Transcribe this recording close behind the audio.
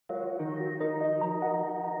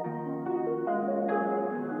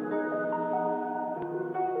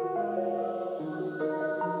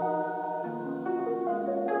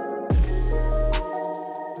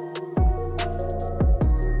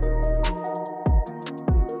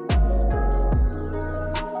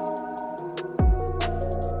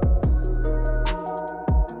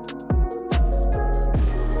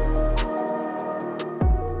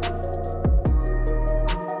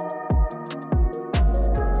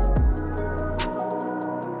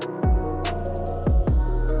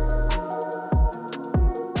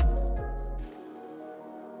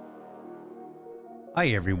Hi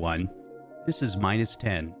everyone, this is Minus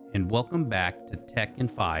 10 and welcome back to Tech in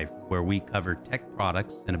 5, where we cover tech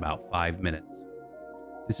products in about 5 minutes.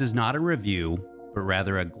 This is not a review, but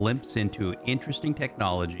rather a glimpse into interesting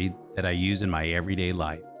technology that I use in my everyday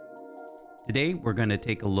life. Today we're going to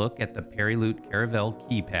take a look at the Periloot Caravel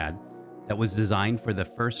keypad that was designed for the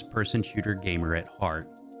first-person shooter gamer at heart.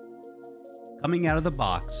 Coming out of the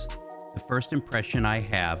box, the first impression I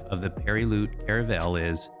have of the Periloot Caravel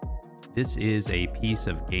is, this is a piece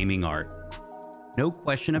of gaming art. No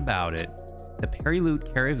question about it, the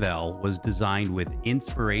Periloot Caravel was designed with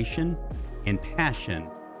inspiration and passion,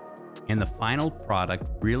 and the final product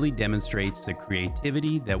really demonstrates the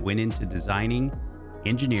creativity that went into designing,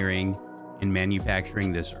 engineering, and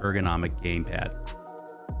manufacturing this ergonomic gamepad.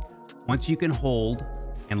 Once you can hold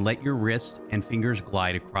and let your wrist and fingers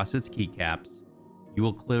glide across its keycaps, you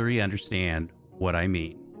will clearly understand what I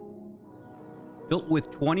mean. Built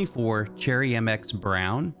with 24 Cherry MX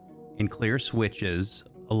brown and clear switches,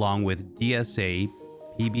 along with DSA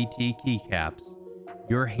PBT keycaps,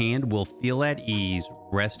 your hand will feel at ease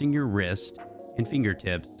resting your wrist and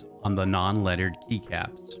fingertips on the non-lettered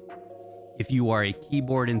keycaps. If you are a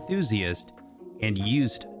keyboard enthusiast and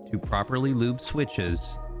used to properly lube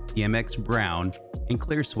switches, the MX brown and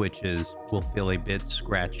clear switches will feel a bit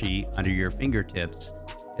scratchy under your fingertips,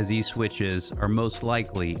 as these switches are most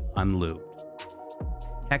likely unlubed.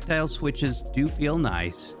 Tactile switches do feel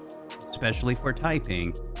nice, especially for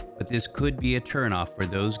typing, but this could be a turnoff for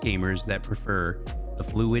those gamers that prefer the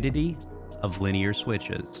fluidity of linear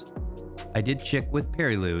switches. I did check with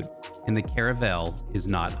Periloot, and the Caravel is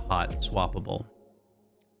not hot swappable.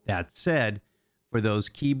 That said, for those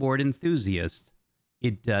keyboard enthusiasts,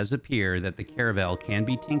 it does appear that the Caravel can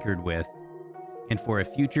be tinkered with, and for a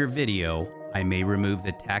future video, I may remove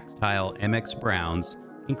the tactile MX browns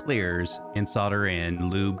and clears and solder in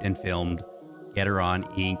lubed and filmed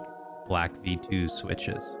Gateron Ink Black V2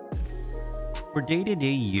 switches. For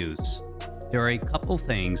day-to-day use, there are a couple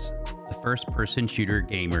things the first-person shooter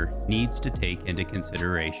gamer needs to take into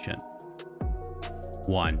consideration.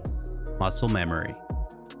 1. Muscle memory.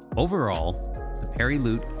 Overall, the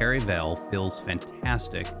Periloot Caravel feels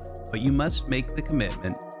fantastic, but you must make the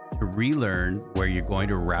commitment to relearn where you're going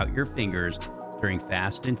to route your fingers during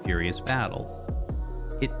fast and furious battles.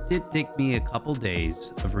 It did take me a couple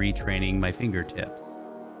days of retraining my fingertips.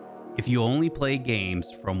 If you only play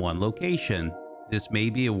games from one location, this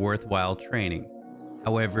may be a worthwhile training.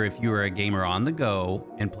 However, if you are a gamer on the go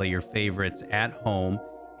and play your favorites at home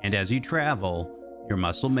and as you travel, your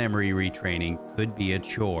muscle memory retraining could be a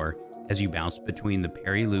chore as you bounce between the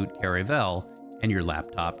Periloot Caravel and your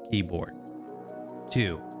laptop keyboard.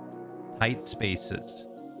 2. Tight spaces.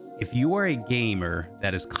 If you are a gamer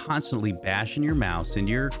that is constantly bashing your mouse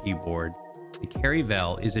into your keyboard, the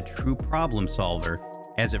Caravel is a true problem solver,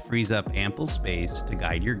 as it frees up ample space to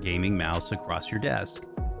guide your gaming mouse across your desk.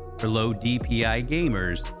 For low DPI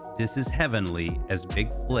gamers, this is heavenly, as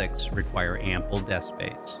big flicks require ample desk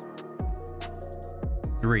space.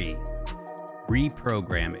 3.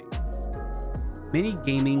 Reprogramming. Many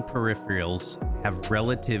gaming peripherals have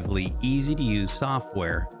relatively easy-to-use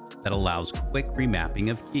software that allows quick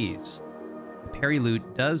remapping of keys. The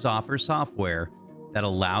Periloot does offer software that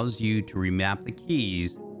allows you to remap the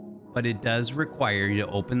keys, but it does require you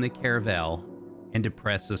to open the Caravel and to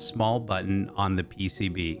press a small button on the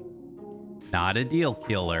PCB. Not a deal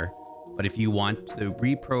killer, but if you want to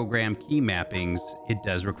reprogram key mappings, it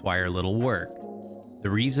does require a little work. The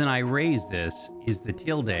reason I raise this is the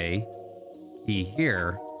tilde key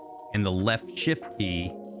here and the left shift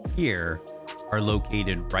key here are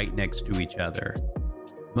located right next to each other.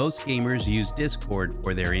 Most gamers use Discord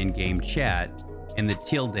for their in-game chat, and the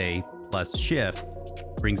tilde plus shift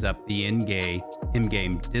brings up the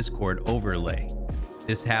in-game Discord overlay.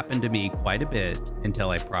 This happened to me quite a bit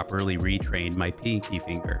until I properly retrained my pinky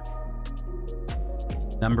finger.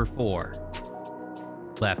 Number 4.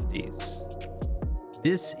 Lefties.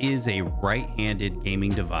 This is a right-handed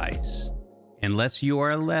gaming device. Unless you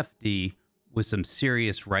are a lefty with some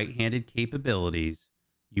serious right-handed capabilities,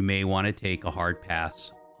 you may want to take a hard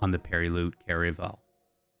pass on the Periloot Caravel.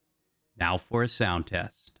 Now for a sound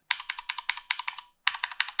test.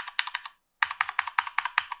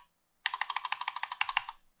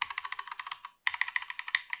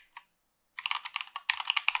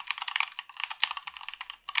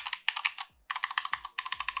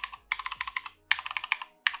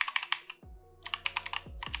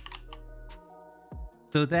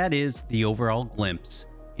 So that is the overall glimpse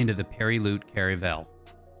into the Periloot Caravel.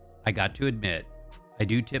 I got to admit, I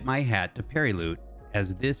do tip my hat to Periloot,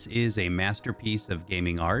 as this is a masterpiece of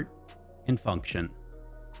gaming art and function.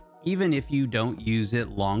 Even if you don't use it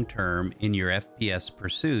long term in your FPS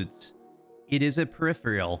pursuits, it is a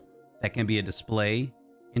peripheral that can be a display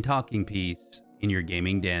and talking piece in your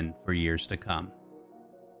gaming den for years to come.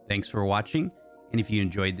 Thanks for watching, and if you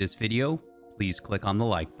enjoyed this video, please click on the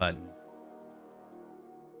like button.